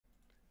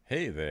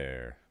Hey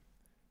there.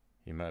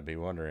 You might be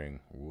wondering,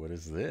 what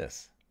is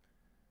this?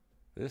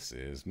 This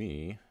is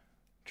me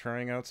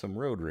trying out some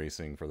road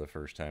racing for the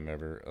first time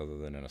ever, other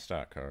than in a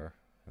stock car.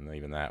 And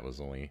even that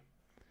was only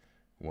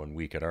 1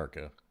 week at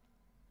ARCA.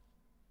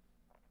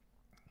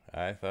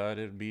 I thought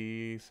it'd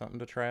be something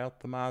to try out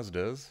the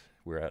Mazdas.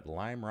 We're at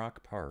Lime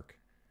Rock Park.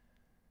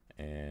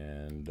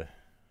 And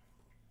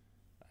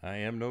I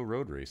am no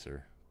road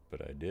racer,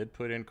 but I did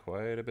put in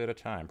quite a bit of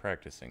time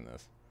practicing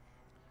this.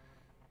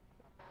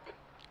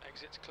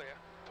 Exit's clear.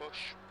 Push.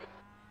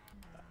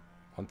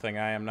 One thing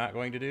I am not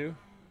going to do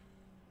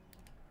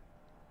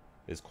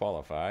is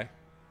qualify.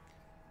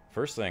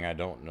 First thing I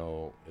don't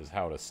know is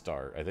how to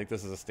start. I think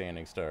this is a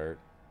standing start,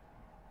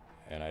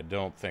 and I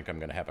don't think I'm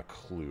going to have a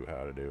clue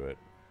how to do it.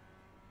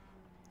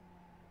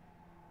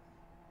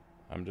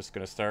 I'm just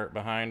going to start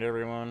behind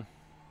everyone.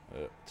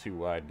 Too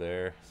wide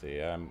there.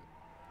 See,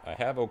 I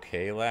have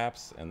okay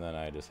laps, and then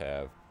I just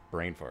have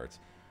brain farts.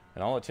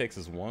 And all it takes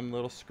is one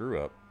little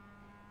screw up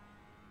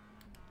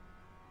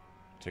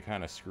to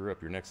kind of screw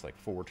up your next like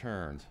 4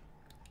 turns.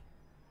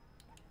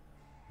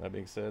 That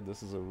being said,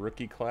 this is a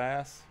rookie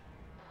class.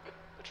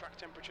 The track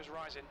temperature's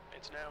rising.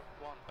 It's now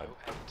 108.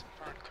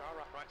 Front car,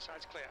 right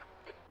side's clear.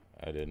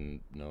 I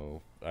didn't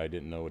know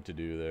what to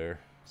do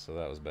there, so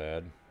that was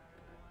bad.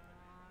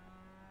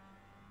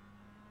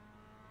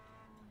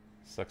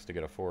 Sucks to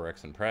get a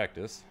 4X in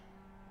practice.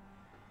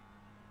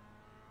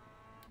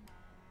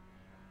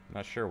 I'm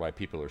not sure why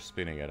people are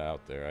spinning it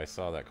out there. I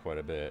saw that quite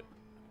a bit.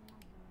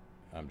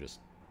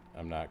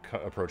 I'm not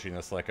approaching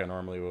this like I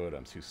normally would.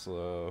 I'm too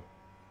slow.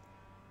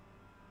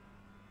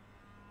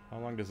 How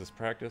long does this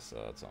practice?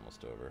 Oh, it's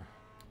almost over.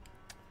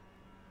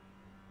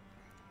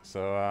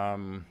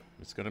 So,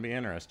 it's going to be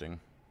interesting.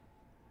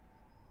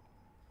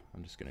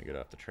 I'm just going to get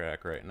off the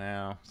track right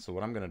now. So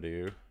what I'm going to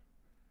do...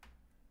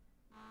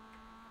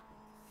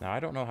 Now, I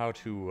don't know how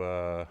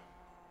to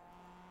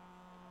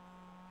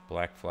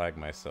black flag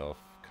myself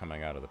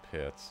coming out of the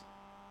pits.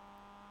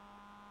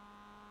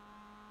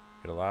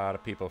 Get a lot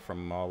of people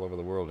from all over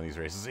the world in these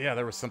races. Yeah,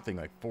 there was something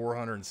like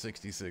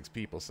 466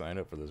 people signed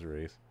up for this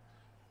race.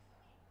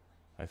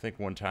 I think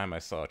one time I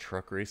saw a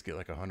truck race get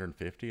like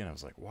 150, and I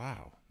was like,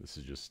 wow,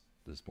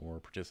 there's more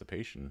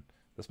participation.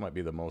 This might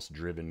be the most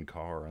driven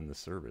car on the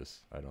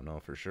service. I don't know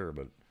for sure,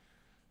 but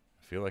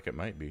I feel like it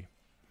might be.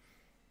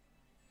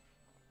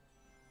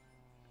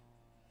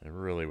 I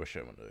really wish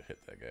I wanted to hit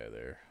that guy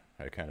there.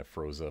 I kind of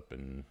froze up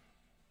and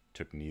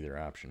took neither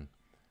option.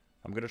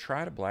 I'm going to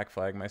try to black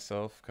flag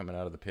myself coming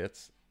out of the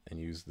pits and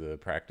use the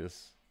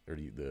practice, or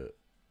the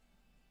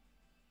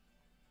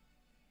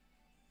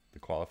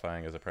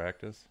qualifying as a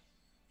practice.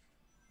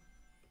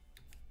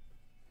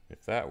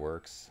 If that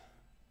works.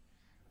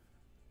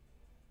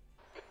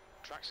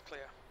 Track's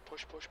clear.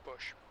 Push, push,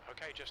 push.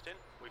 Okay, Justin,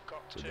 we've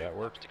got Did 2 that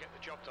work? laps to get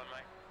the job done,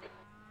 mate.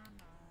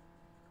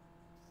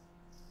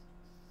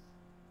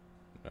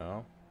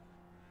 No?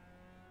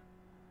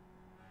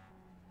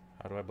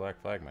 How do I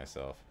black flag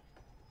myself?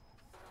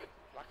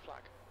 Black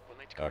flag. We'll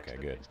need to go Okay,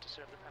 into the good. pits to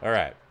serve the penalty.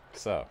 Alright,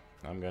 so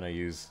I'm going to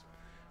use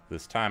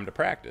this time to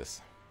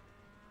practice.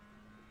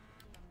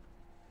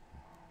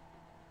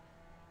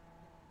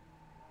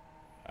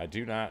 I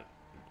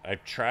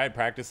tried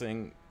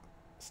practicing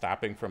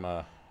stopping from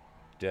a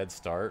dead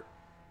start,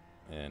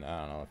 and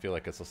I don't know, I feel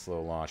like it's a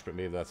slow launch, but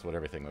maybe that's what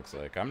everything looks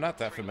like. I'm not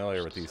that 3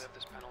 familiar laps with to serve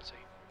this penalty.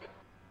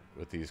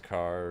 these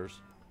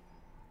cars.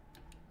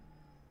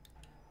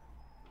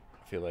 I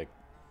feel like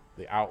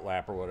the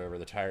outlap or whatever,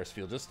 the tires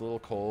feel just a little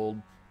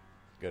cold.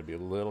 Gotta be a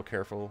little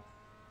careful.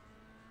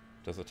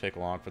 Doesn't take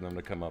long for them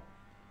to come up.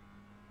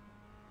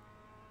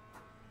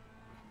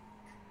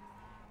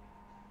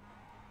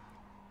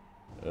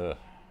 Ugh.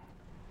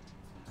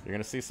 You're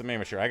gonna see some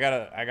amateur. I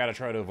gotta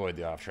try to avoid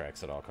the off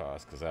tracks at all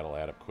costs, because that'll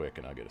add up quick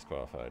and I'll get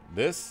disqualified.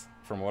 This,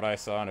 from what I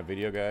saw in a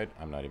video guide,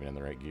 I'm not even in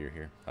the right gear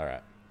here.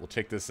 Alright, we'll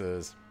take this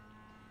as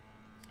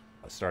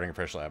starting a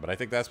fresh lap, but I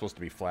think that's supposed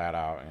to be flat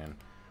out, and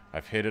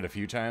I've hit it a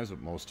few times,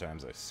 but most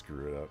times I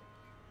screw it up.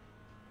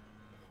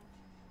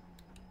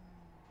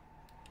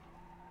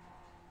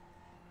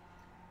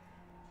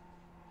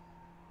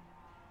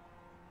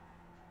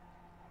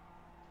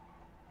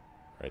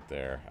 Right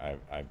there.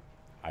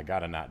 I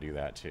gotta not do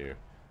that too.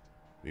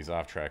 These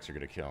off tracks are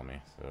gonna kill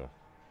me. So,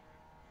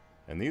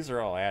 and these are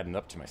all adding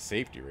up to my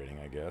safety rating,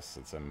 I guess,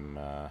 since I'm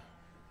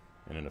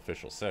in an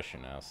official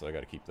session now. So I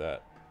gotta keep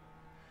that.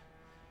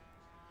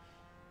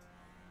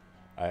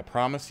 I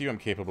promise you, I'm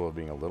capable of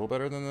being a little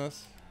better than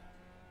this.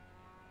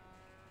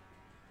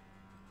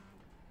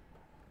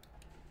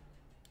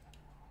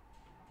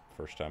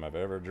 First time I've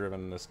ever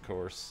driven this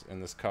course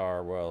in this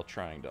car while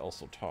trying to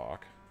also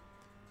talk.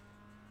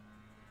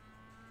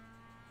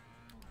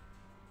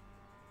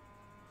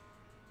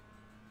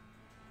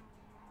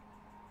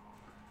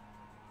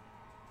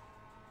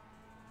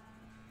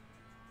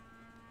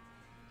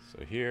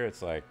 So here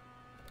it's like,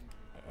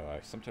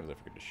 sometimes I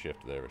forget to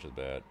shift there, which is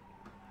bad.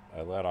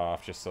 I let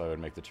off just so I would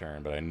make the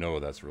turn, but I know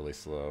that's really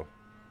slow.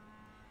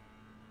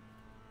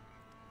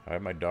 I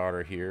have my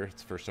daughter here.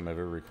 It's the first time I've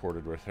ever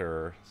recorded with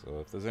her.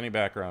 So if there's any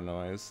background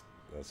noise,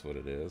 That's what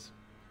it is.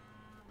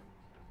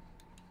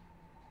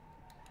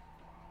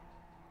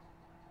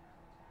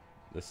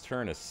 This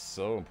turn is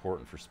so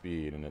important for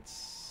speed, and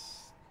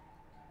it's...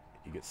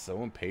 You get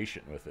so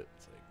impatient with it.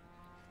 It's like...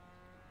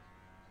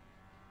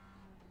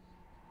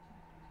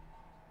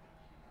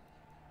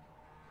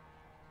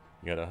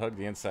 You gotta hug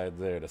the inside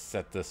there to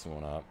set this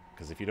one up,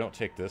 because if you don't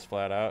take this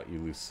flat out, you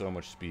lose so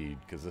much speed,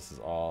 because this is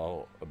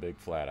all a big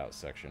flat out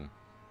section.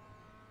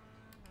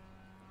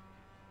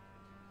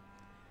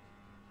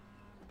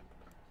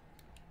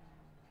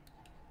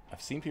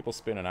 I've seen people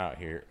spinning out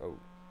here. Oh.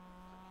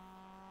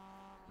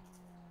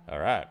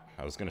 Alright,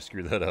 I was gonna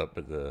screw that up,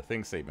 but the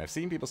thing's saved me. I've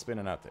seen people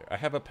spinning out there. I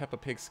have a Peppa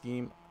Pig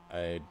scheme.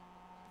 The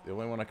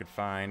only one I could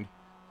find.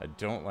 I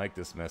don't like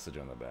this message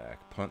on the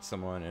back. Punt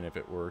someone, and if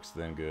it works,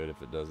 then good.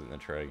 If it doesn't, then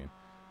try again.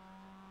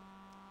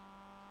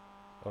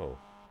 Oh,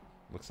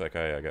 looks like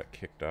I got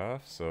kicked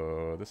off.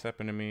 So this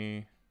happened to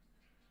me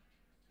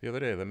the other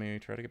day. Let me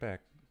try to get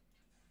back.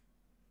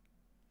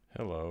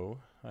 Hello,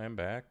 I am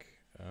back.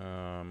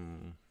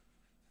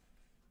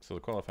 So the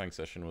qualifying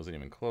session wasn't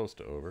even close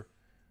to over.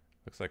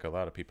 Looks like a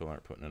lot of people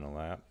aren't putting in a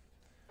lap.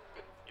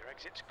 Your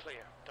exit's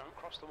clear. Don't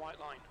cross the white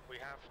line. We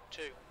have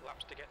 2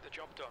 laps to get the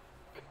job done.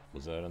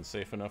 Was that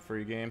unsafe enough for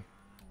you, game?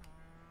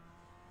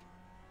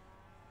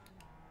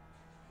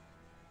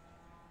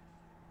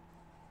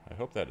 I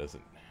hope that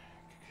doesn't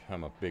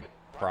become a big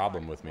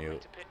problem with me.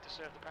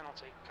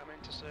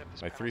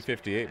 My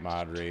 358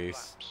 mod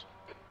race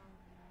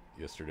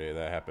yesterday,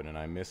 that happened, and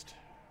I missed...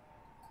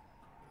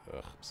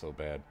 Ugh, so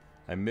bad.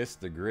 I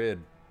missed the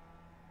grid.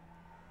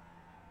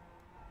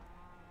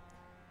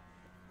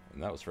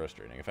 And that was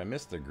frustrating. If I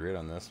missed the grid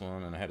on this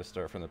one and I had to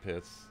start from the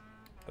pits,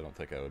 I don't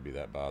think I would be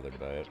that bothered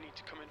by it. You need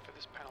to come in for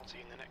this penalty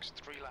in the next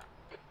 3 laps.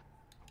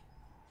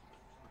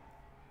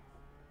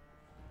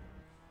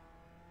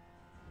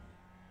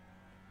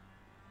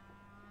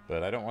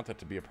 But I don't want that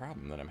to be a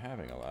problem that I'm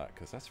having a lot,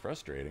 because that's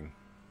frustrating.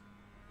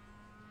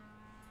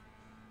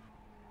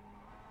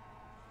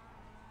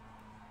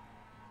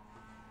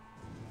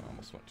 I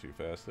almost went too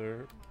fast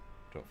there.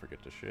 Don't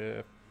forget to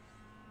shift.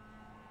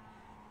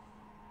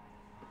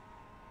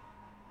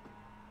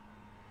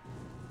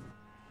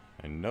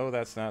 I know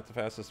that's not the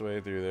fastest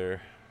way through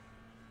there,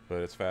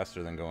 but it's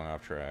faster than going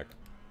off track.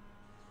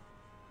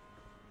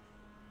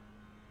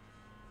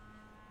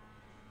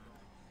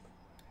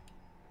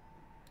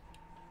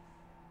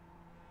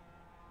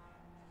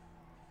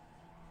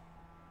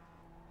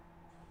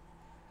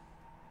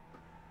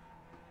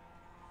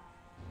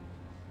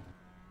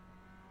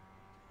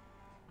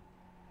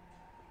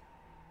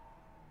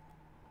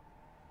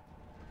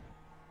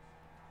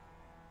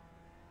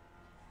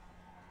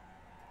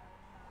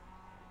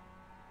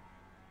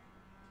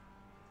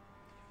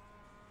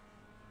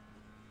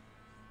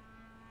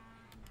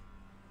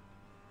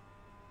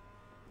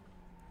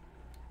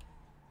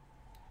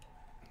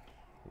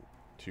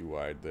 Too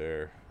wide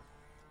there.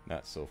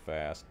 Not so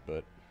fast,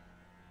 but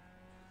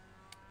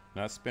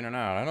not spinning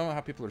out. I don't know how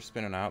people are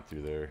spinning out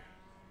through there.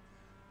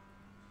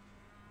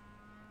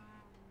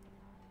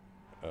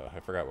 I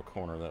forgot what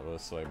corner that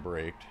was, so I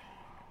braked.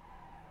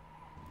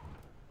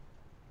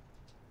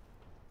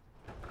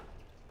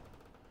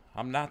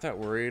 I'm not that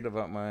worried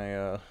about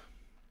my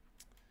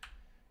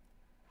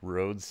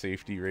road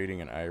safety rating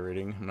and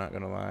iRating, I'm not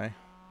gonna lie.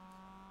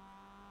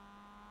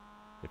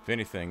 If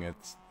anything,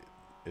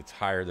 it's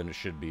higher than it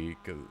should be,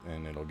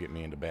 and it'll get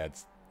me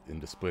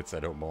into splits I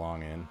don't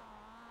belong in.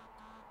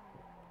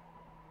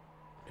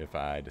 If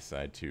I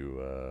decide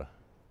to,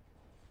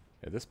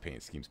 yeah, this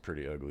paint scheme's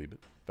pretty ugly, but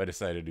if I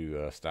decide to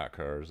do stock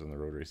cars in the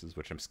road races,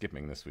 which I'm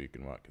skipping this week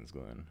in Watkins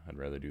Glen, I'd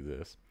rather do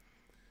this.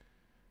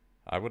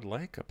 I would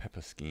like a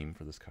Peppa scheme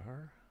for this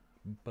car,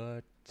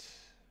 but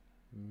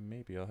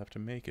maybe I'll have to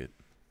make it.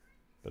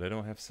 But I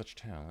don't have such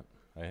talent.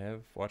 I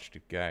have watched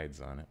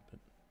guides on it, but...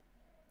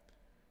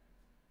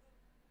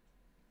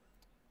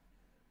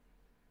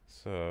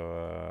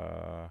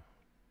 So,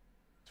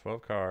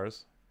 12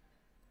 cars.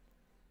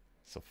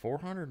 So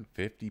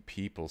 450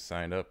 people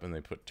signed up, and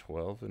they put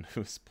 12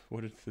 into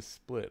what is this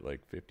split?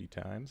 Like 50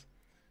 times?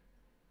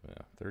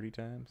 Yeah, 30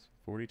 times?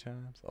 40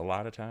 times? A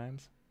lot of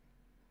times?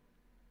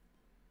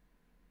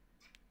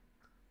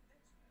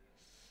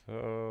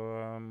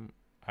 So,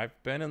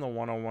 I've been in the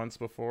 101s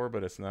before,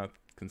 but it's not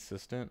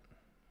consistent.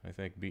 I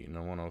think beating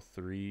a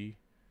 103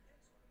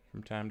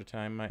 from time to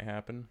time might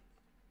happen.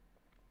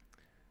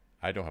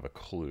 I don't have a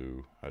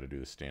clue how to do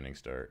the standing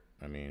start.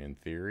 I mean, in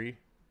theory...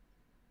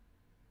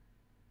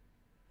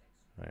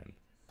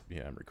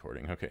 Yeah, I'm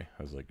recording. Okay,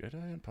 I was like, did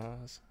I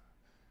pause?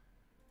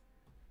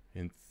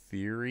 In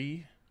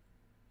theory,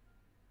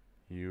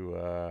 you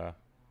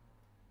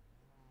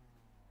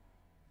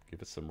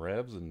give it some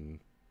revs and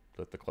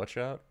let the clutch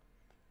out.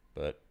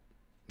 But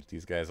if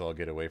these guys all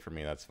get away from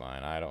me, that's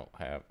fine.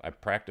 I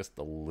practiced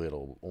a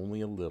little,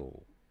 only a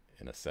little,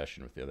 in a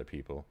session with the other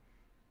people.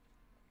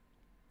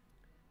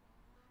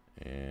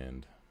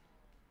 And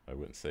I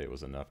wouldn't say it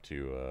was enough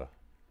to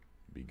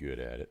be good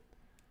at it.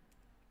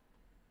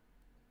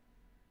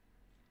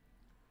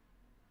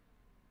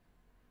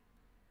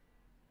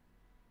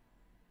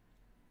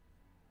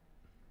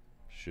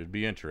 Should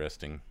be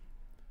interesting.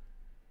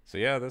 So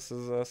yeah, this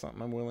is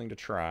something I'm willing to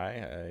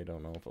try. I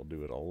don't know if I'll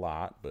do it a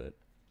lot, but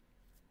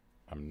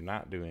I'm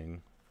not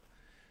doing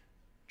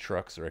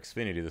trucks or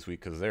Xfinity this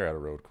week because they're at a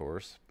road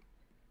course.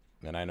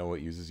 And I know what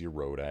uses your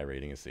road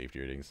iRating and safety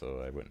rating,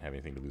 so I wouldn't have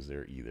anything to lose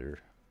there either.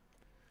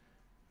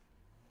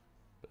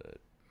 But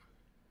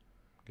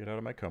get out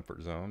of my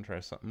comfort zone, try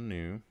something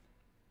new.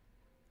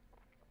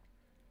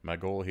 My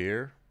goal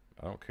here,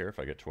 I don't care if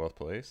I get 12th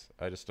place.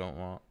 I just don't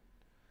want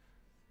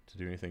to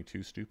do anything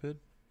too stupid.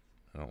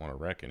 I don't want to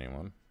wreck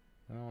anyone.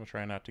 I want to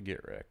try not to get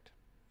wrecked.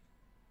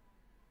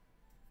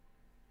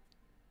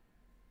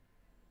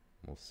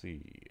 We'll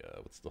see.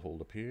 What's the hold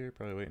up here?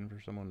 Probably waiting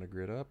for someone to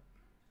grid up.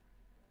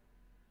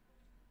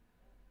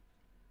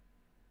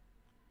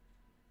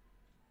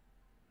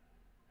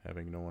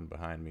 Having no one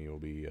behind me will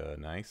be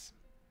nice.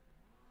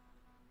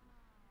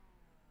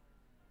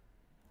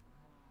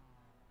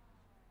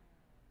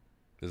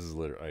 This is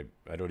literally,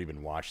 I don't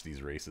even watch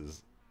these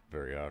races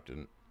very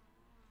often.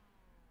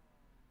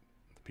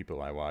 The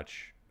people I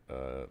watch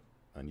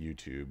on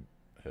YouTube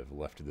have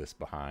left this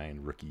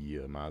behind, rookie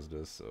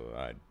Mazdas, so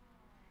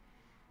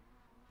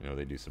you know,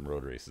 they do some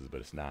road races,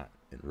 but it's not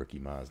in rookie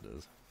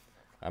Mazdas.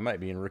 I might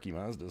be in rookie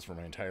Mazdas for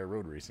my entire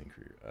road racing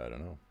career. I don't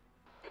know.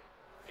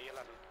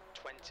 P11,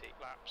 20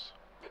 laps.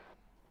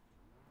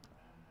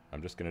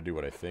 I'm just going to do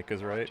what I think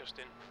is right.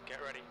 Justin,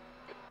 get ready.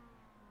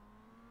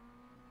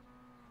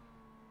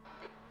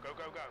 Go,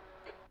 go, go.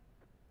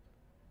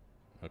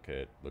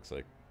 Okay, it looks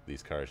like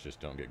these cars just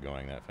don't get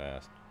going that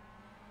fast.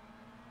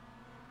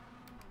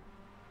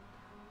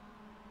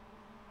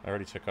 I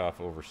already took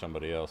off over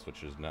somebody else,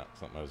 which is not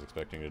something I was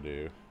expecting to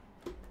do.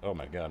 Oh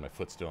my god, my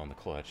foot's still on the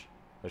clutch.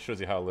 That shows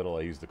you how little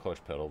I used the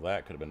clutch pedal.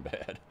 That could have been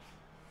bad.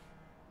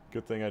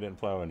 Good thing I didn't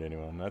plow into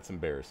anyone. That's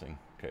embarrassing.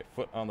 Okay,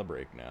 foot on the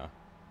brake now.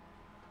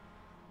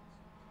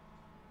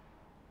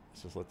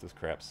 Let's just let this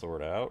crap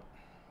sort out,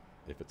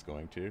 if it's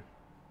going to.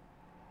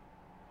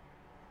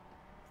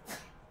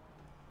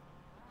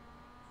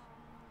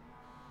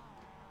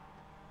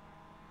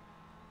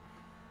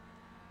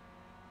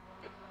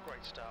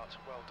 Great start,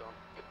 well done.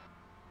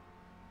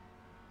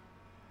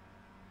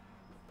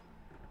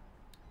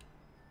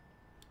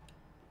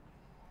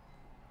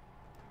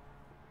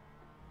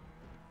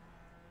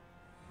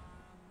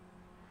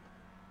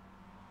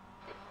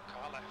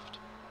 Car left,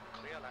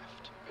 clear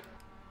left.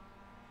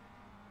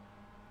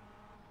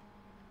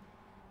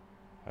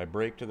 I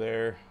braked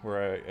there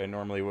where I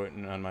normally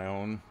wouldn't on my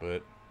own,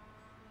 but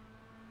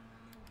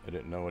I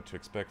didn't know what to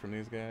expect from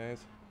these guys.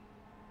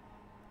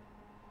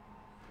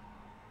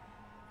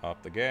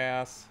 Off the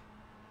gas.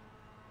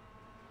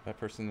 That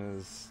person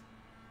has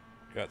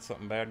got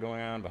something bad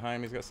going on.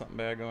 Behind me's got something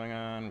bad going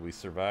on. We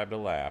survived a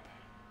lap.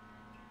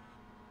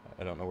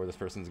 I don't know where this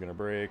person's going to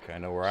brake. I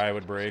know where I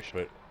would brake,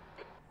 but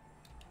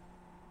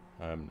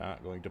I'm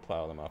not going to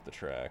plow them off the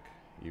track,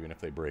 even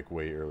if they brake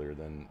way earlier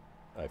than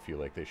I feel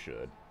like they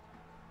should.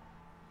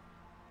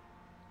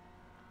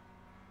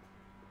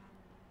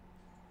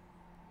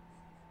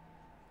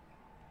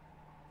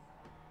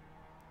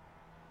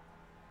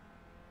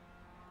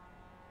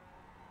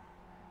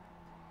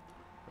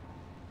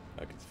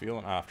 I could feel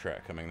an off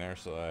track coming there,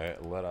 so I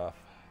let off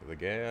the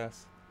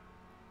gas.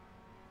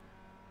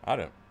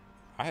 I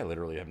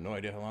literally have no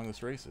idea how long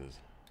this race is.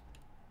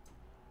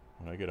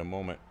 When I get a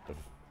moment of,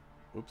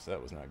 oops,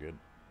 that was not good.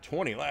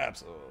 20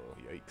 laps, oh,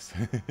 yikes.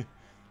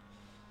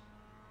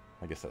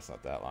 I guess that's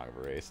not that long of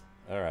a race.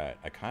 Alright,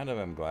 I kind of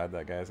am glad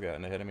that guy's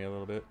gotten ahead of me a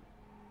little bit.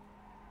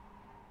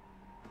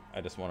 I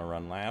just want to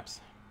run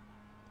laps.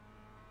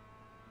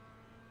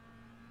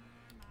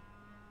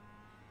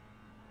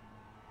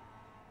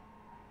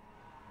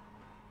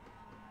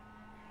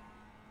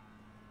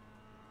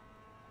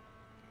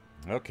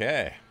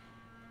 Okay.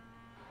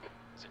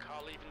 There's a car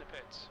leaving the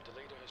pits. The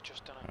leader has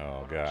just done a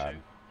Oh god.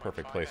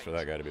 Perfect place for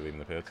that guy to be leaving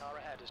the pits. The car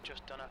ahead has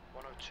just done a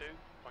 102.58.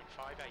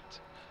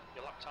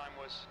 Your lap time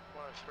was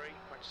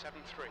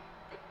 103.73.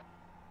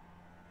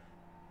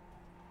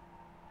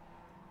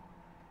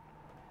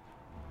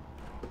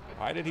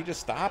 Why did he just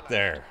stop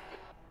there?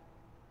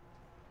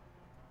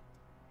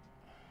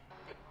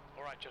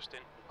 Alright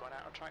Justin, we've gone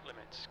out of track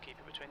limits. Keep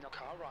it between the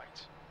car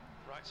right.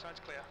 Right side's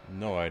clear.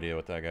 No idea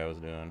what that guy was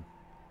doing.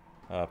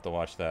 I'll have to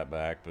watch that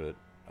back, but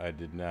I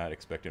did not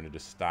expect him to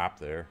just stop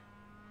there.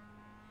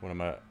 What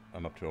am I?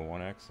 I'm up to a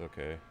 1X?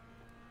 Okay.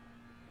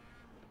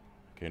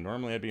 Okay,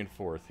 normally I'd be in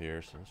 4th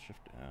here, so let's shift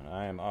down.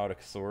 I am out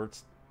of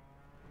sorts.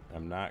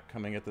 I'm not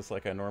coming at this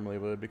like I normally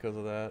would because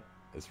of that.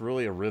 It's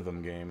really a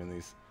rhythm game in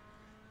these.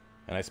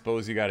 And I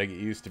suppose you gotta get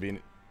used to being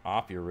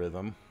off your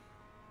rhythm.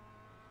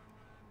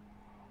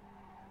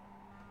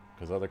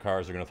 Because other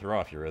cars are gonna throw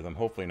off your rhythm.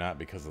 Hopefully not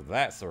because of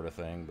that sort of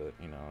thing, but,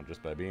 you know,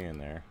 just by being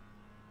there.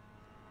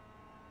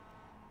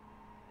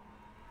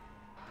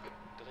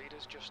 The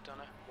leader's just done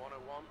a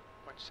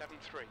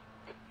 101.73.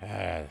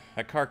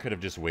 That car could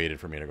have just waited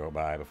for me to go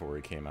by before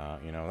he came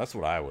out, you know. That's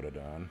what I would have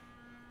done.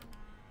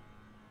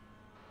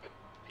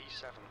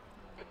 P7.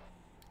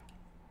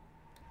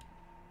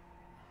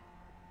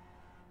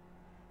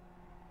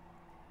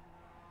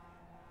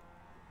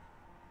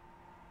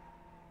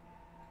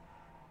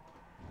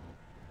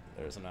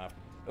 There's an off.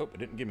 Oh, it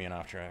didn't give me an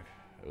off track.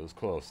 It was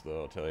close,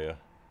 though, I'll tell you.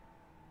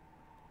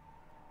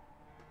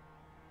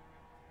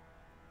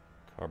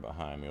 Car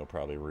behind me will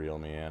probably reel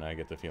me in. I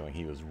get the feeling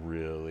he was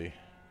really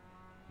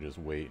just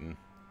waiting.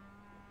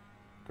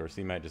 Of course,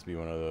 he might just be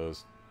one of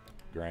those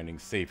grinding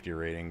safety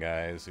rating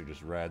guys who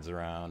just rides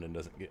around and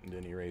doesn't get into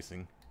any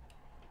racing.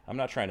 I'm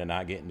not trying to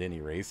not get into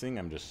any racing.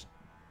 I'm just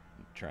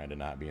trying to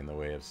not be in the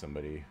way of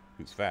somebody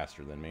who's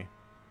faster than me.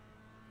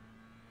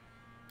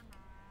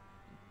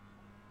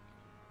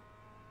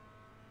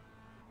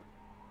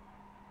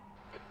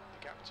 The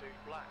gap to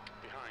black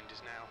behind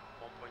is now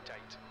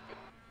 1.8.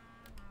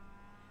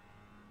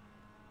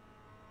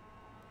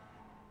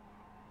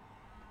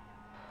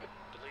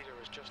 The leader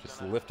has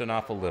just lifting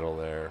off a little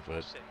there,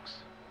 but 6.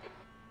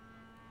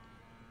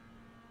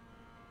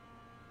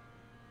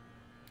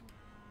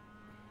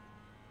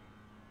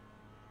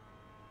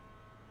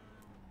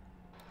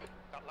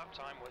 That lap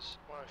time was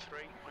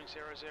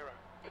 103.00.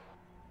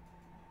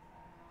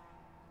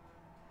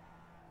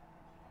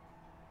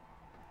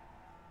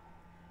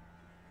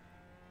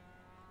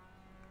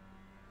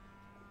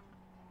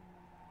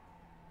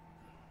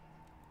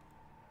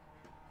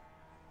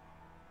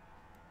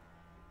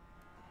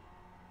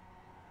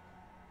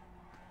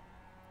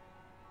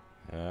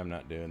 I'm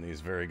not doing these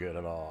very good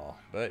at all.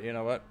 But you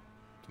know what?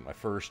 It's my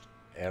first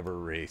ever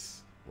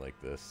race like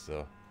this,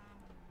 so.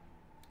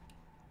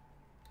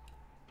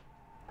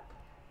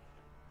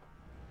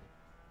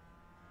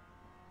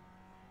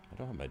 I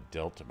don't have my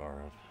Delta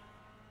borrowed.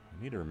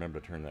 I need to remember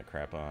to turn that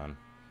crap on.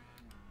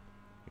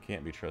 I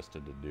can't be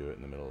trusted to do it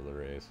in the middle of the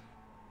race.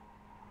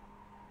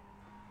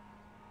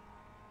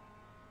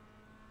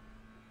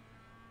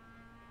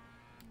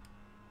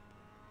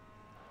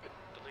 The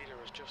leader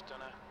has just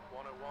done a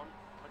 101.05.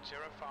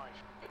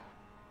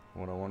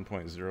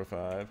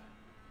 101.05.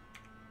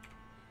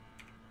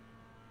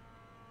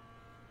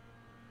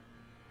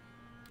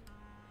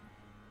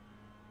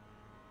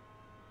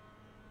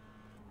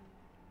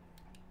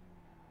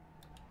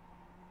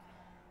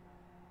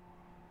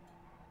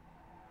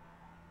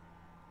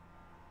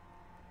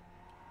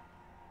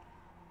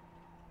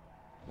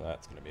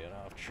 That's going to be an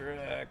off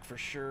track for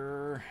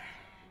sure.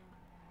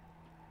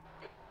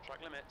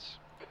 Track limits.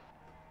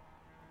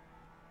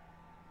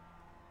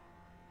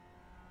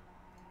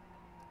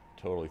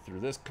 Totally threw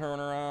this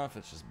corner off.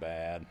 It's just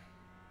bad.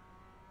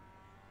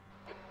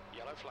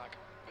 Yellow flag.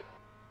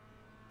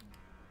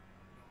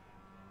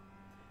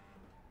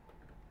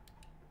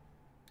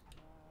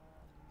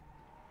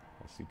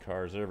 I see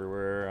cars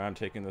everywhere. I'm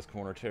taking this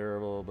corner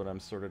terrible, but I'm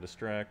sort of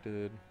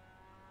distracted.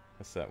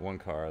 That's that one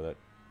car that...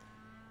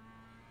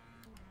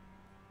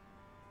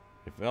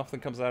 If nothing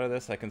comes out of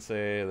this, I can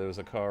say there was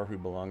a car who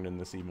belonged in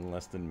this even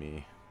less than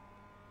me.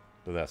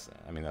 But that's,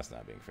 I mean, that's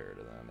not being fair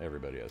to them.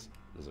 Everybody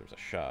deserves a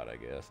shot, I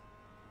guess.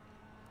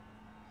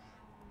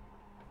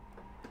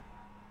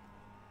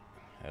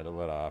 Had to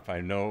let off.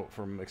 I know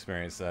from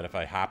experience that if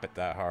I hop it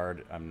that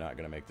hard, I'm not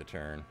going to make the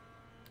turn.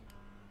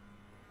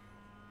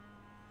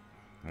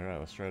 Alright,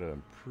 let's try to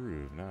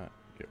improve, not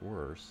get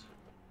worse.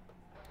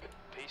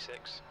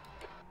 P6.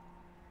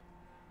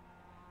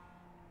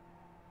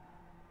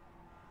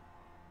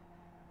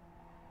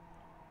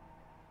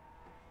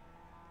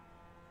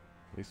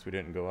 At least we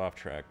didn't go off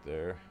track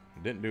there.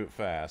 We didn't do it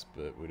fast,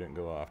 but we didn't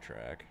go off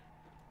track.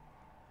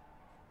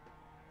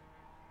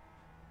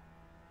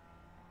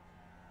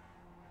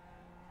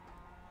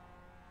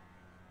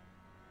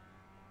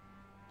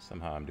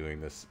 Somehow I'm doing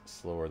this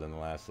slower than the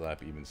last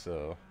lap, even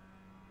so.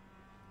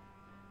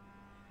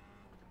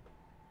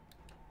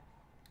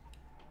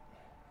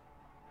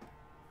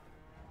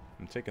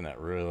 I'm taking that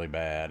really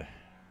bad.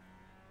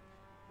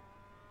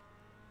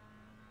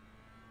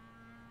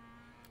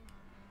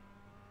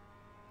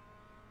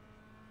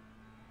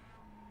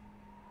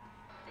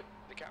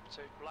 The gap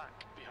to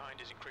black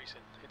behind is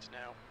increasing. It's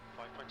now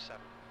 5.7.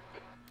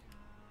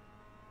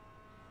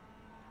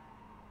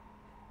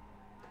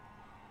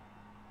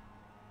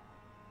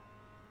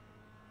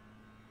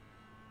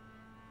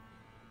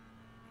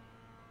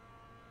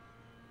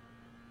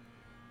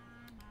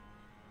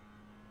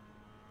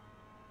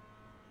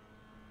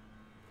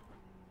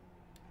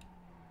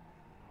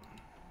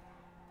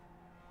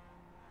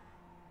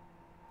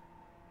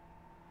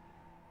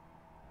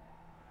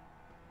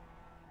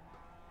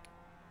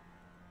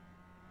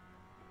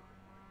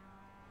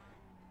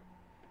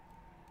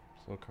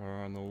 Slow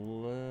car on the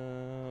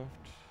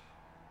left.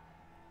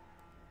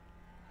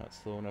 Not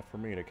slow enough for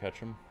me to catch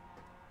him.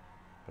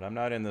 But I'm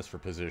not in this for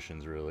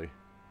positions, really.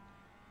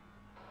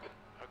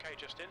 Okay,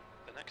 Justin.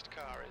 The next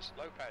car is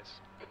Lopez.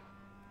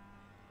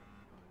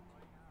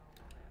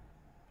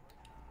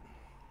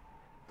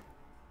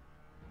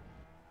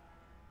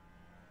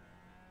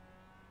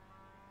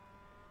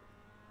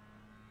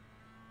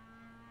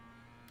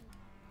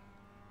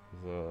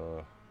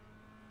 There's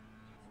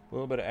a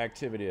little bit of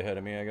activity ahead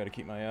of me. I got to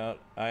keep my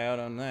eye out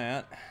on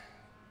that,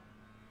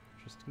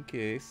 just in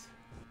case.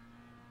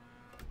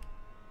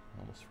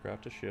 Almost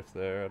forgot to shift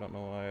there. I don't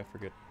know why I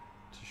forget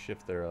to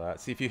shift there a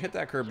lot. See, if you hit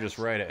that curb just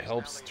right, it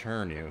helps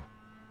turn you.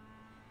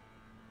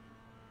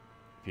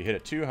 If you hit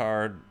it too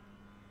hard,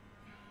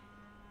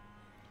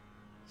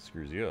 it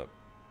screws you up.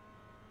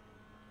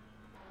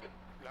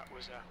 That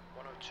was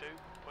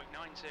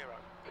 102.90.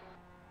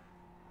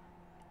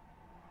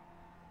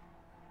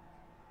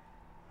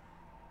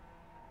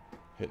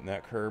 Hitting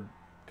that curb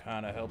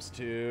kind of helps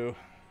too.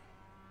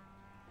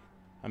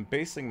 I'm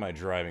basing my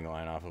driving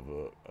line off of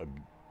a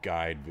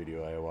guide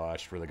video I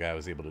watched where the guy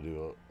was able to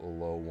do a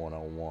low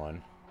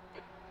 101.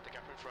 The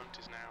gap in front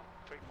is now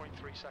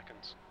 3.3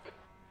 seconds.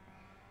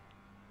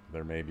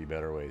 There may be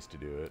better ways to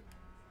do it.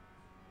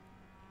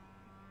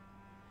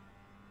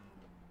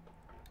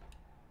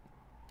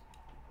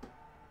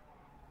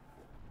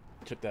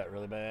 Took that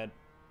really bad.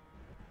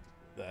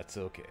 That's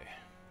okay.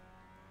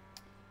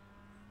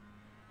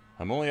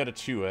 I'm only at a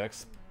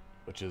 2x,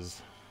 which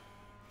is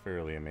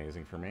fairly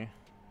amazing for me.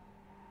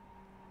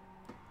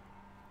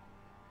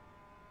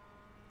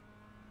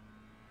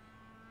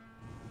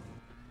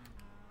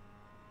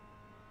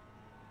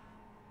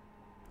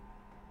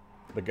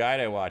 The guide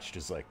I watched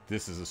is like,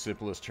 this is the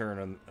simplest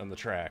turn on the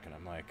track, and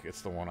I'm like,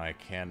 it's the one I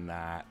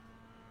cannot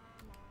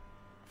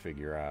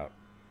figure out.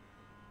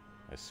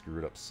 I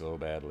screwed up so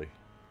badly.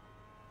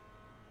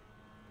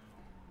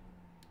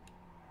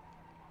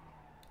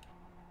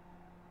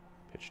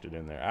 Pitched it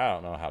in there. I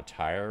don't know how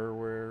tire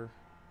wear.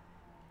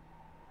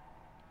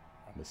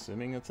 I'm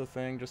assuming it's a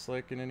thing just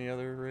like in any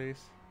other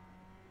race.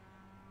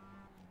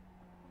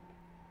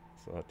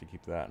 So I'll have to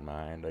keep that in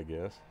mind, I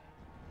guess.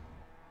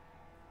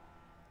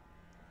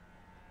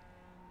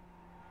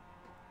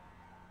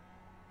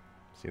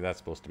 See, that's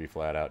supposed to be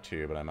flat out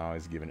too, but I'm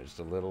always giving it just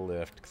a little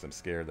lift because I'm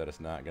scared that it's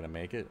not going to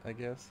make it, I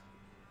guess.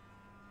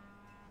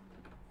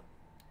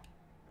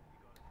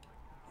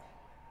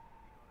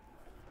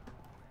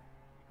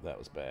 That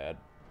was bad.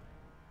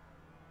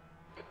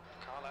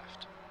 Car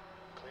left.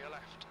 Clear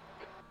left.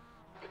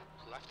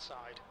 Left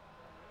side.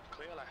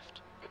 Clear left.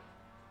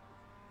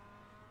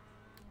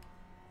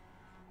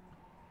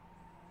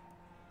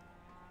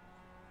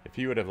 If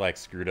he would have like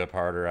screwed up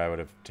harder, I would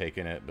have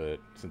taken it, but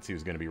since he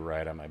was going to be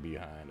right on my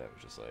behind, I was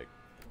just like,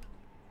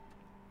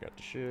 got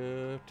to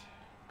shift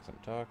because I'm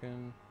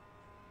talking.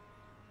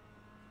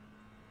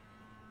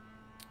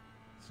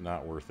 It's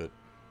not worth it.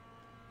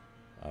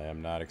 I am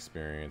not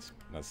experienced.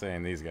 Not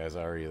saying these guys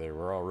are either.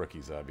 We're all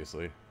rookies,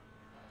 obviously.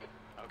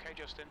 Okay,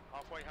 Justin,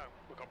 halfway home.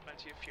 We've got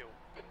plenty of fuel.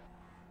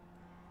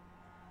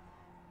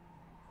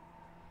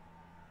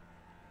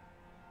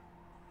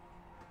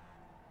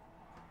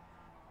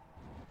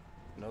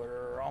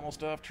 Another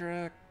almost off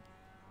track.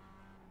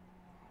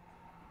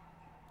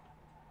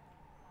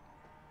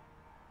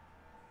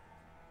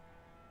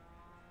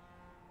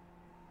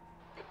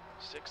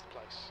 Sixth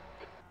place.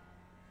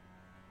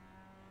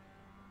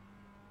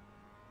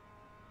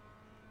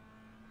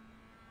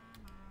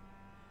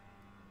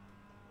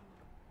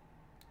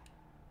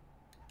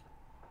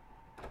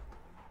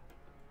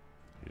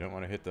 You don't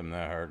want to hit them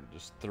that hard. It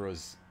just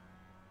throws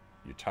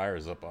your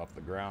tires up off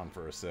the ground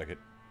for a second.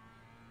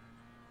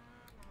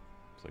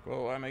 It's like,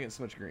 whoa, why am I getting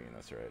so much green?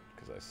 That's right,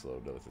 because I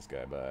slowed with this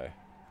guy by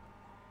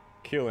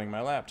killing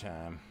my lap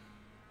time.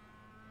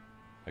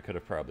 I could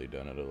have probably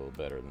done it a little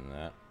better than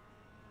that.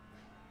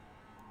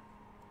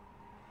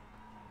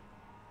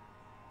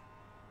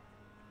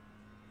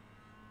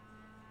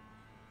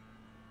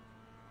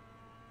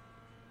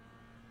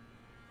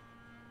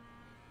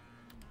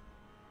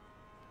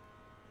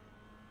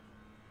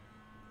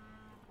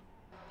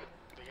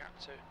 The gap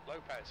to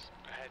Lopez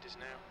ahead is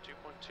now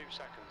 2.2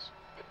 seconds.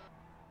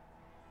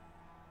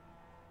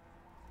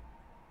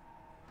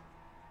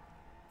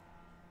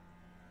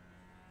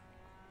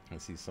 I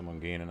see someone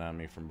gaining on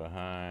me from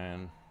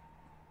behind.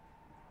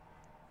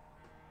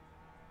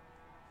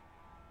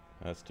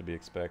 That's to be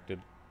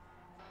expected.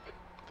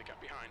 The gap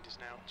behind is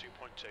now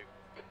 2.2.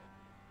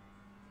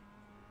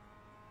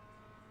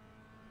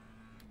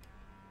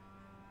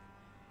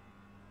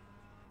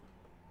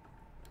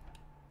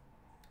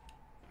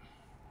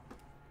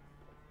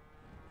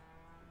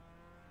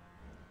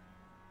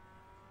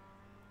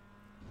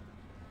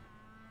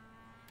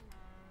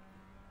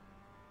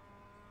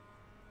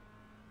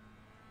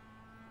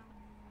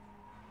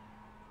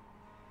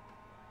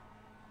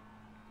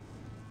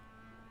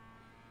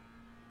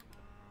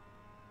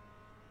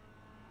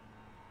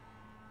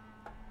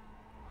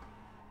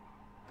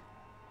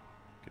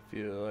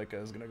 Feel like I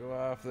was gonna go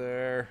off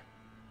there.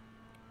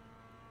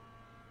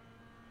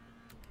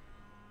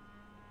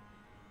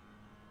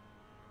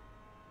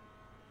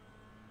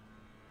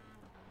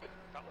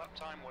 That lap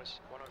time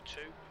was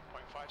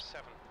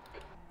 102.57.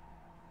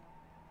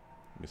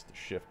 Missed the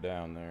shift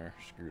down there.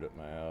 Screwed up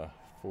my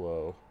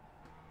flow.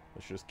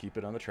 Let's just keep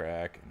it on the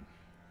track and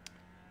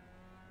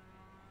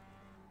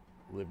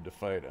live to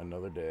fight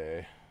another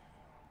day.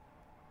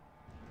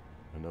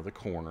 Another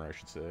corner, I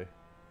should say.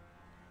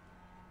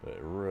 But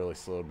it really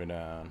slowed me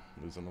down,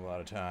 losing a lot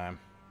of time.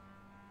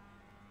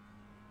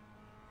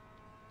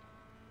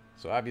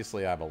 So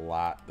obviously I have a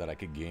lot that I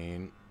could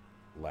gain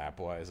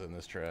lap-wise on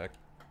this track.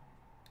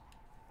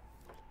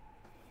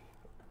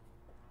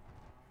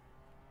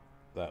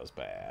 That was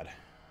bad.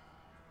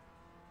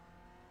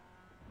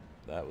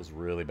 That was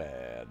really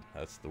bad.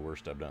 That's the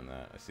worst I've done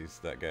that. I see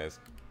that, guys.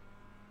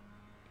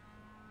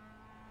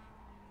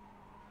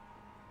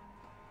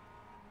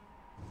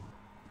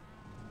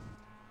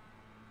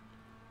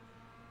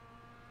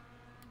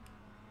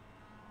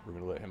 We're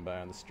gonna let him by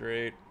on the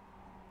straight.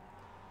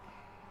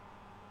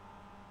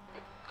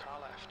 Car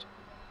left.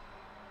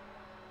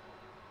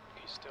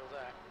 He's still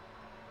there.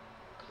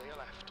 Clear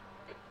left.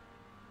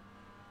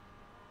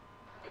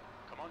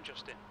 Come on,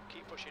 Justin.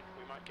 Keep pushing.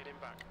 We might get him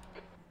back.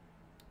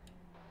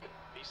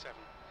 B7.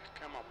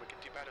 Come on, we can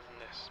do better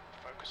than this.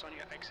 Focus on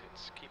your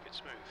exits. Keep it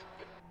smooth.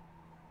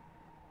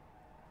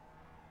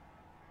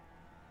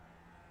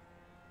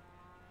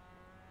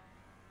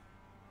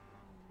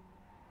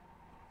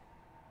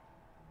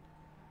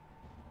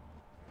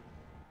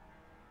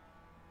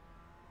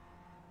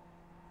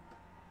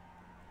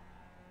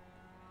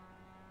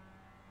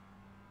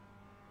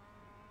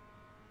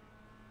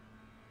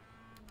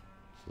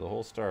 So the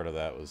whole start of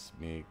that was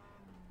me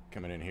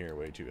coming in here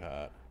way too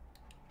hot.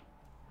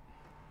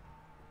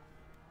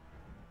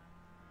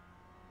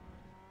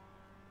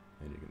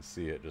 And you can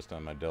see it just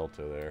on my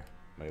delta there,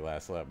 my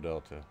last lap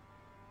delta.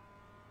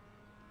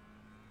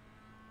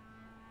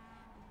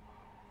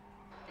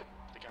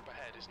 The gap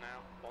ahead is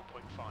now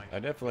 1.5. I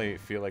definitely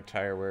feel like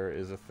tire wear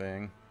is a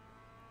thing.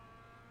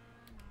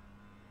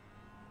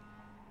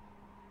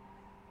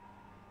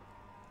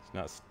 It's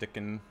not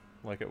sticking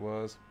like it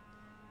was.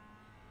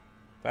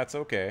 That's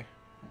okay.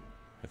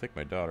 I think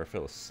my daughter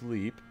fell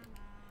asleep,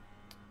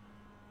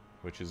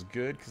 which is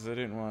good because I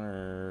didn't want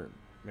her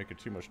making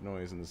too much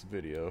noise in this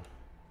video.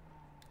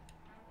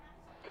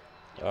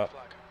 Yellow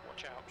flag.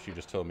 Watch out. She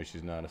just told me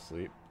she's not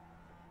asleep,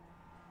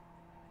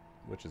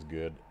 which is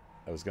good.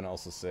 I was gonna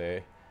also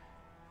say,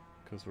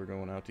 because we're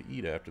going out to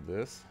eat after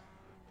this,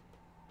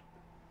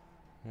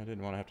 I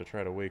didn't want to have to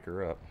try to wake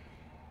her up.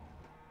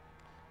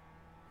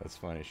 That's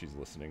funny, she's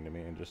listening to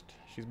me and just,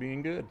 she's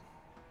being good.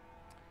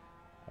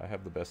 I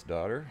have the best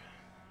daughter.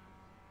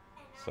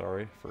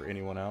 Sorry for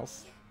anyone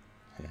else.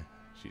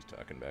 She's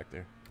talking back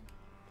there.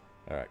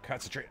 Alright,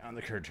 concentrate on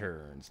the curve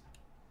turns.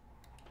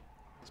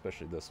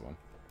 Especially this one.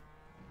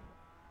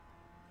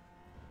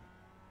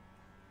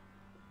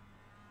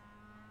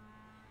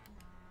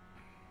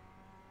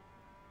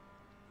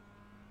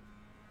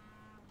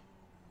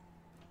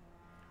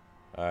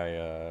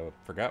 I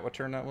forgot what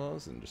turn that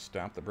was and just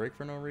stomped the brake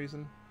for no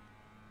reason.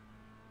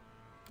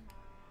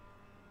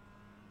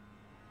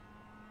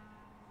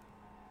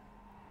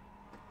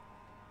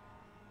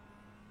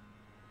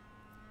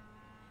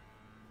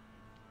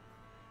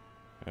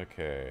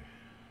 Okay.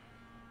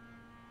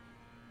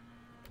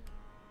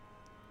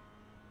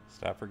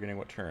 Stop forgetting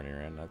what turn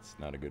you're in. That's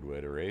not a good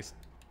way to race.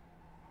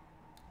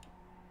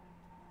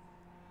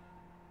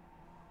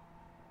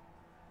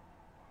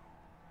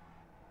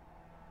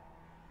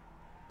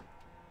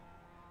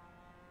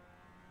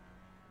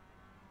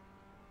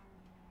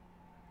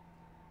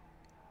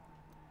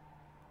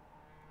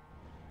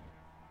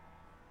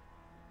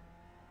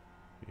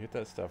 You hit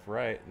that stuff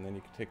right, and then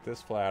you can take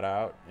this flat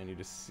out, and you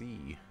just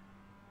see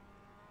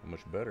how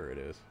much better it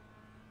is.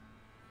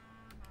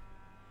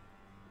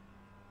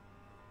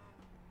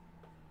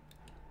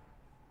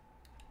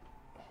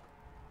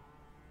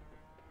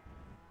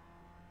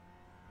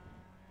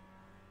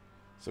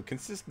 So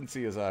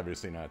consistency is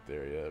obviously not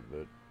there yet,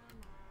 but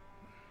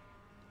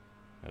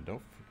now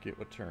don't forget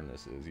what turn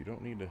this is. You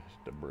don't need to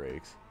hit the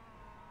brakes.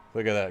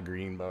 Look at that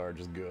green bar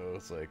just go.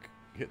 It's like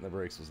hitting the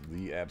brakes was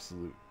the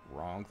absolute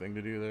wrong thing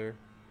to do there.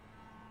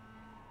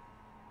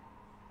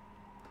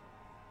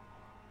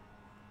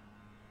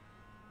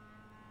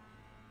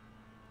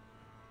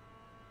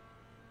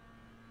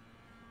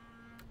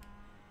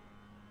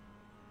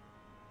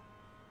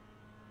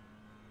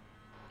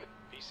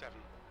 B7.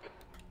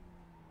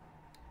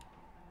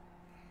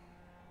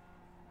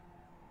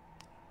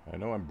 I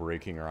know I'm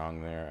braking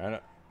wrong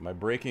there. My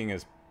braking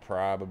is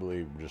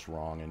probably just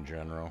wrong in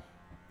general.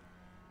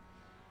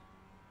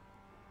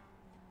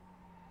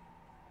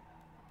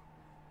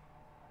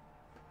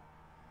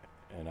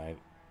 And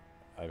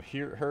I've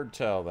heard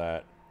tell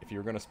that if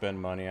you're going to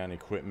spend money on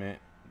equipment,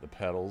 the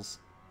pedals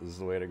is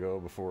the way to go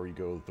before you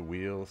go with the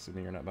wheel,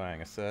 assuming you're not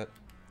buying a set.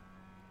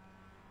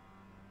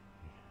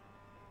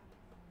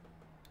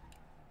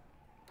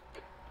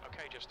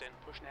 Okay, Justin,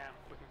 push now.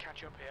 We can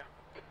catch up here.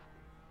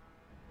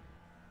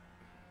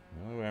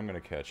 The only way I'm going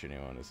to catch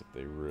anyone is if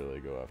they really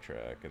go off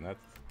track. And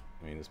that's,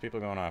 I mean, there's people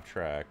going off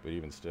track, but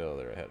even still,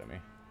 they're ahead of me.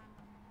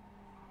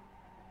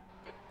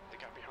 The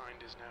gap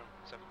behind is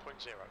now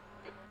 7.0.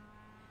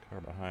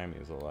 Car behind me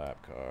is a lap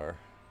car.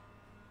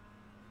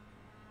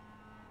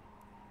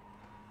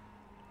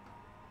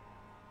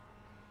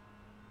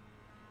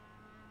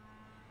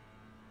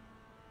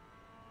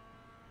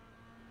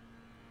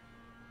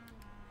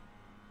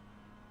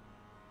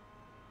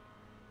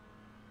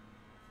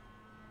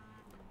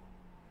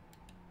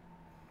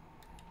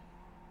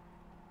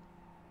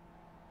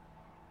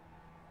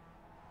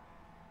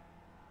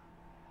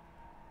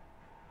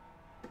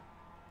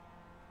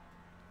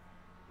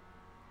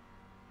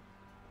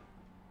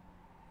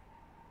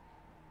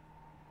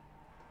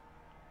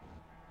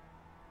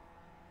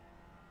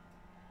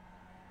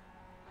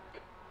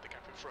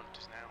 front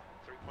is now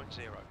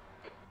 3.0.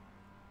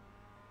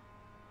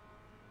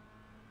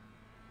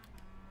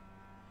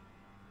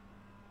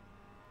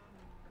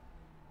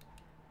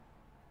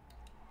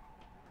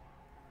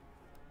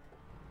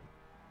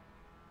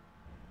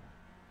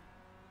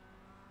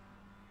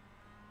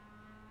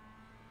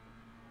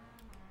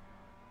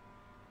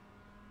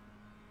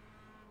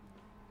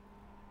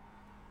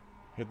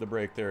 Hit the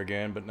brake there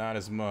again, but not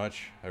as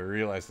much. I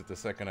realized it the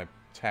second I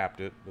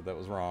tapped it, but that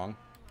was wrong.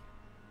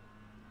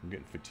 I'm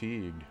getting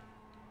fatigued.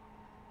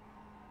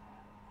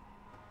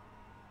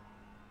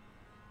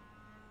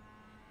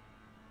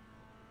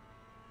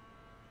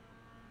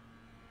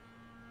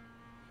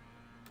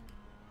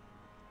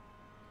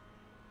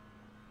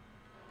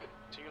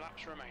 Two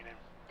laps remaining.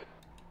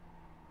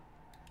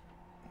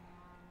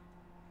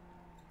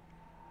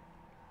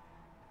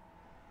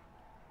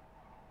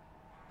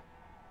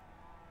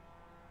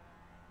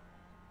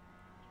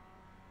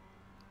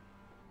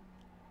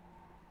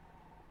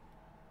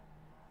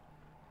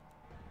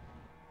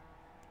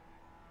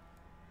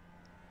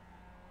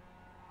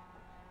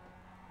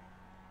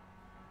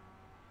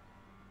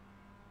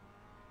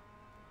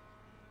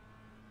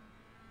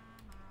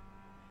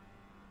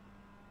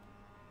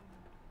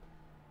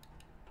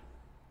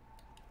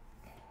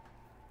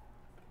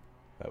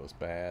 That was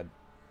bad.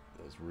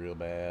 That was real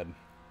bad.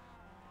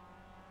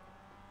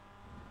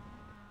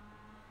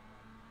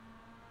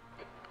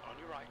 On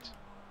your right.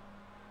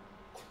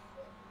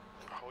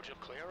 Hold your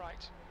clear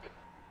right.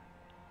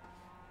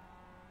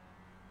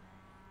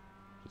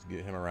 Just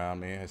get him around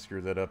me. I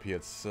screwed that up. He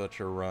had such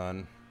a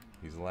run.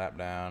 He's a lap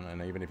down,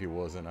 and even if he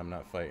wasn't, I'm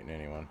not fighting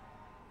anyone.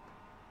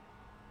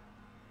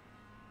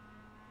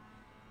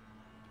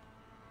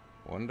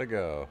 One to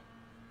go.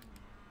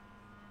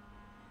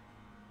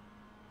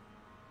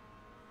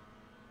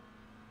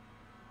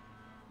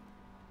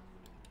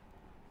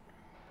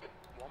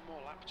 One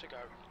more lap to go.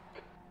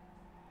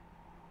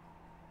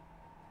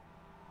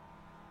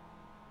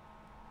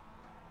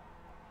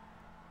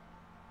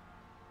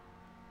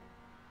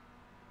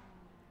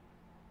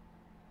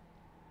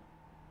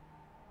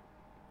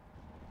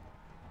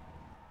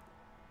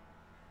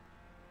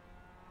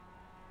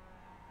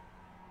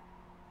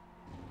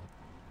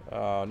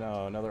 Oh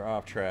no, another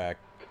off track.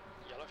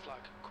 Yellow flag.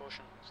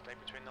 Caution. Stay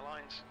between the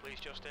lines. Please,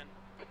 Justin.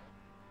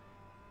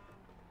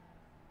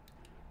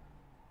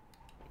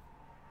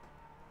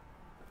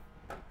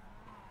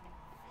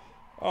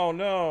 Oh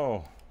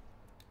no!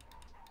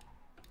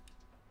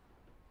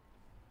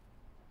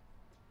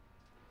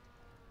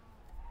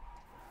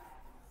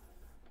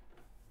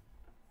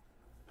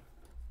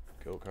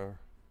 Go car.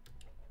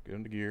 Get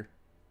into gear.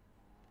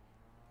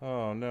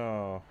 Oh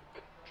no.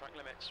 Track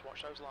limits.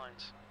 Watch those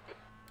lines.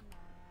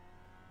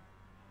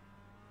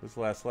 This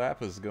last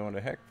lap is going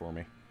to heck for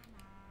me.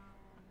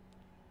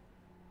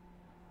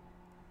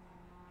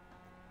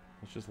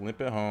 Let's just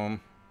limp it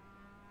home.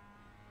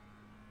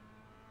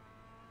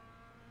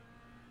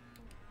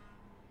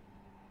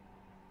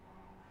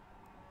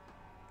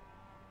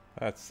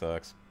 That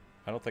sucks.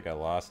 I don't think I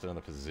lost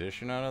another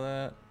position out of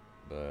that,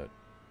 but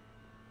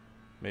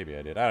maybe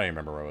I did. I don't even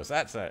remember where I was.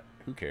 That's it.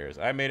 Who cares?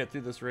 I made it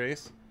through this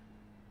race.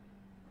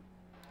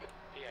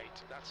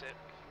 P8. That's it.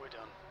 We're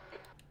done.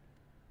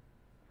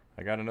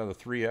 I got another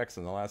 3x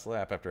in the last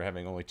lap after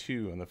having only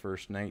 2 in the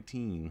first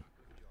 19.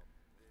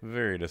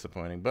 Very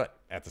disappointing, but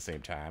at the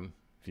same time,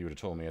 if you would have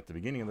told me at the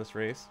beginning of this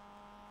race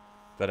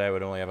that I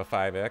would only have a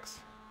 5x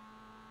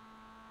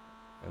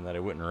and that I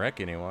wouldn't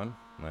wreck anyone,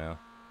 well,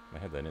 I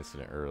had that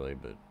incident early,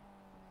 but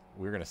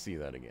we're going to see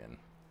that again.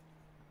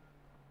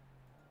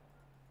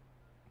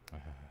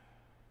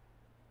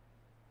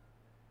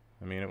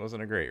 I mean, it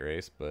wasn't a great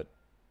race, but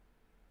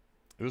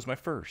it was my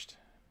first.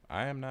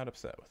 I am not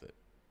upset with it.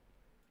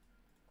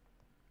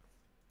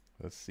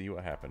 Let's see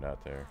what happened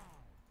out there.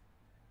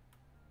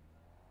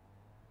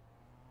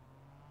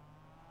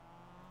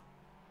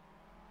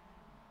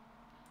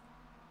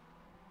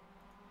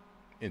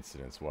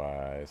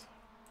 Incidents-wise.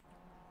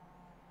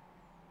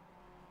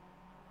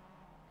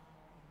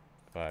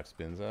 5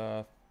 spins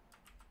off.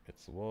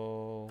 Hits the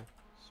wall.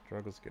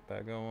 Struggles to get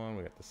back going.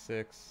 We got the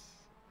 6.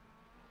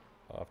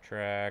 Off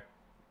track.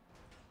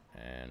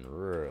 And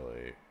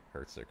really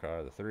hurts their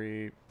car. The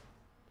 3.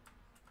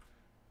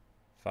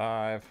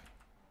 5.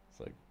 It's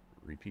like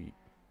repeat.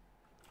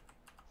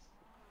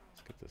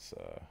 Let's get this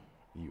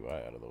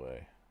UI out of the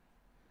way.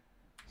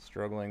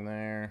 Struggling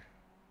there.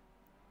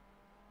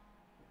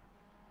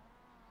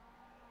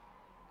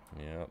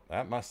 Yep,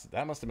 that must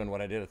have been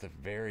what I did at the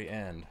very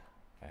end.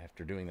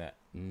 After doing that,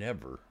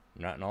 never,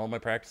 not in all my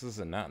practices,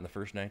 and not in the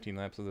first 19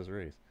 laps of this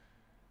race.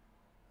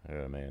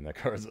 Oh man, that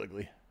car's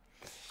ugly.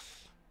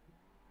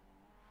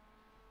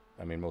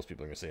 I mean, most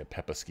people are gonna say a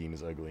Peppa scheme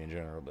is ugly in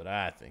general, but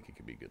I think it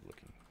could be good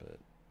looking. But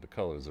the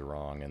colors are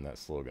wrong, and that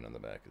slogan on the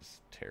back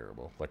is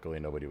terrible. Luckily,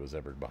 nobody was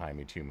ever behind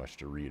me too much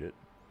to read it.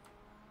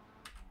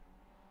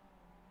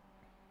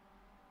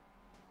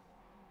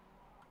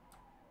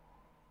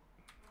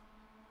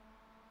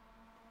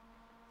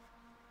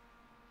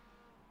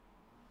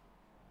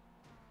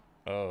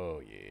 Oh,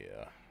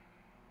 yeah.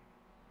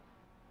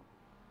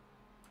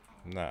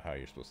 Not how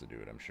you're supposed to do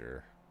it, I'm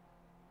sure.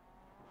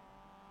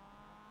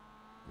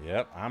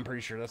 Yep, I'm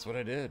pretty sure that's what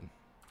I did.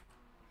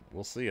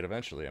 We'll see it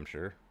eventually, I'm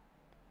sure.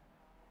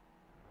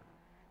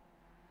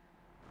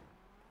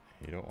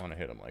 You don't want to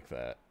hit them like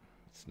that.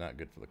 It's not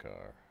good for the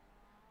car.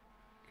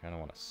 Kind of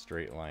want to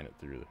straight line it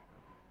through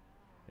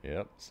the...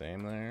 Yep,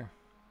 same there.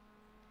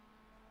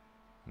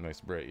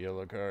 Nice bright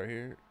yellow car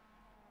here.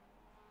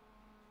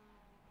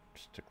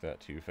 Just took that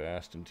too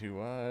fast and too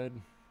wide.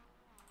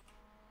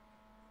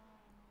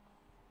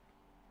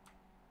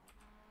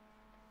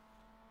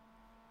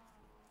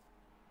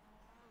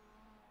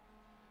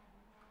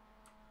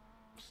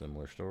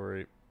 Similar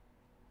story.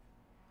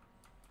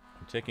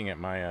 I'm taking it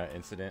my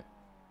incident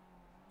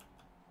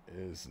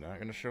is not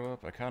going to show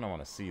up. I kind of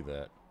want to see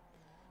that.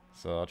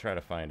 So I'll try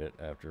to find it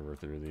after we're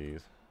through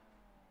these.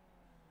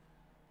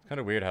 It's kind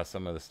of weird how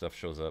some of the stuff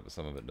shows up and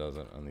some of it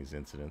doesn't on these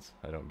incidents.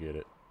 I don't get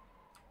it.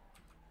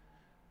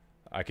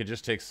 I could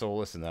just take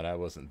solace in that I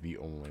wasn't the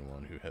only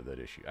one who had that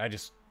issue. I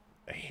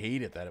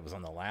hate it that it was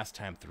on the last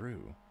time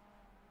through.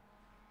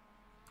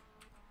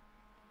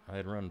 I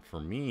had run, for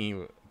me,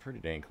 a pretty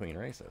dang clean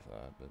race, I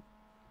thought, but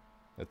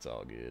it's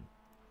all good.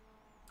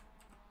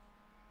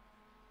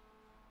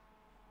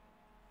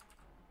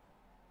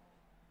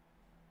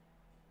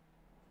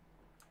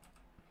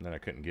 And then I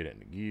couldn't get it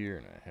into gear,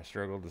 and I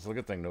struggled. It's a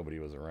good thing nobody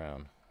was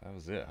around. That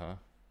was it, huh?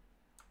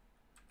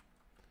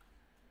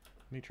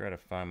 Let me try to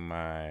find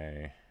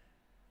my...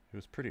 It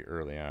was pretty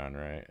early on,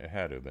 right? It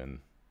had to have been...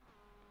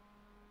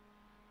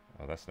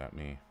 Oh, that's not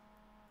me.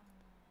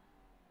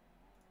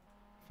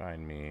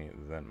 Find me,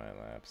 then my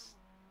laps.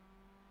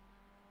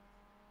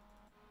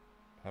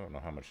 I don't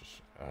know how much...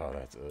 Oh,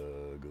 that's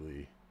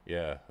ugly.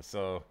 Yeah,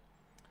 so...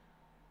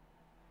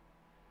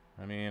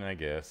 I mean, I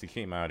guess. He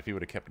came out. If he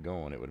would have kept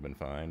going, it would have been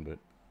fine, but...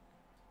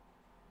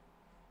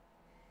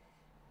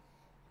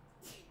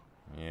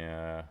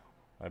 Yeah,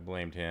 I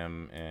blamed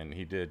him, and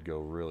he did go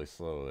really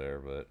slow there,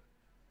 but...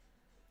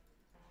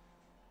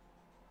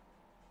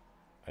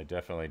 I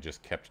definitely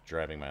just kept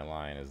driving my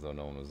line as though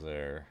no one was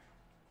there.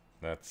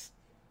 That's...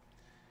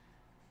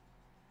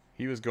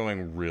 He was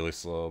going really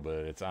slow, but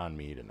it's on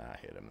me to not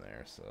hit him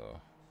there, so...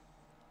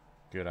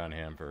 Good on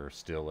him for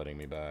still letting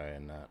me by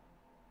and not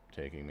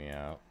taking me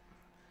out.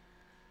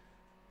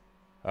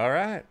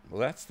 Alright, well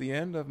that's the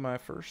end of my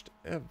first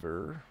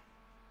ever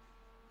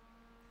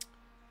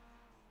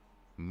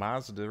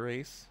Mazda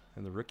race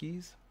in the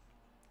rookies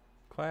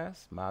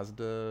class.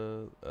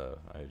 Mazda,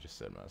 I just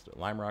said Mazda.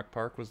 Lime Rock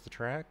Park was the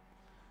track.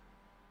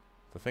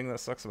 The thing that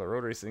sucks about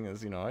road racing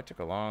is, you know, I took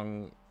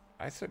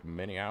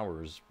many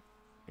hours.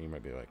 You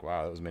might be like,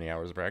 wow, that was many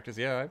hours of practice.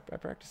 Yeah, I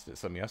practiced it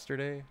some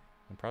yesterday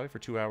and probably for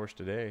 2 hours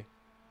today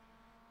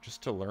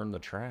just to learn the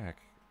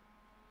track,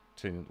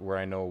 to where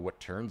I know what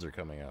turns are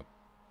coming up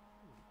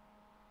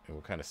and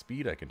what kind of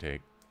speed I can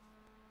take.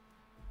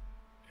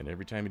 And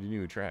every time you do a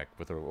new track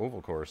with an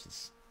oval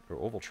course, or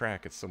oval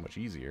track, it's so much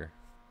easier.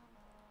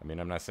 I mean,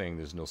 I'm not saying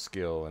there's no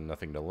skill and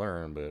nothing to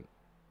learn, but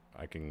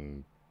I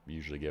can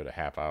usually give it a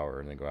half hour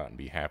and then go out and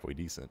be halfway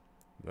decent.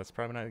 That's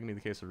probably not going to be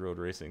the case with road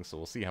racing, so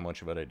we'll see how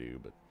much of it I do.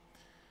 But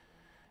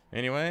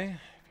anyway,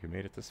 if you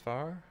made it this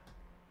far,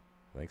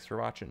 thanks for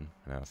watching,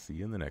 and I'll see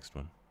you in the next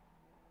one.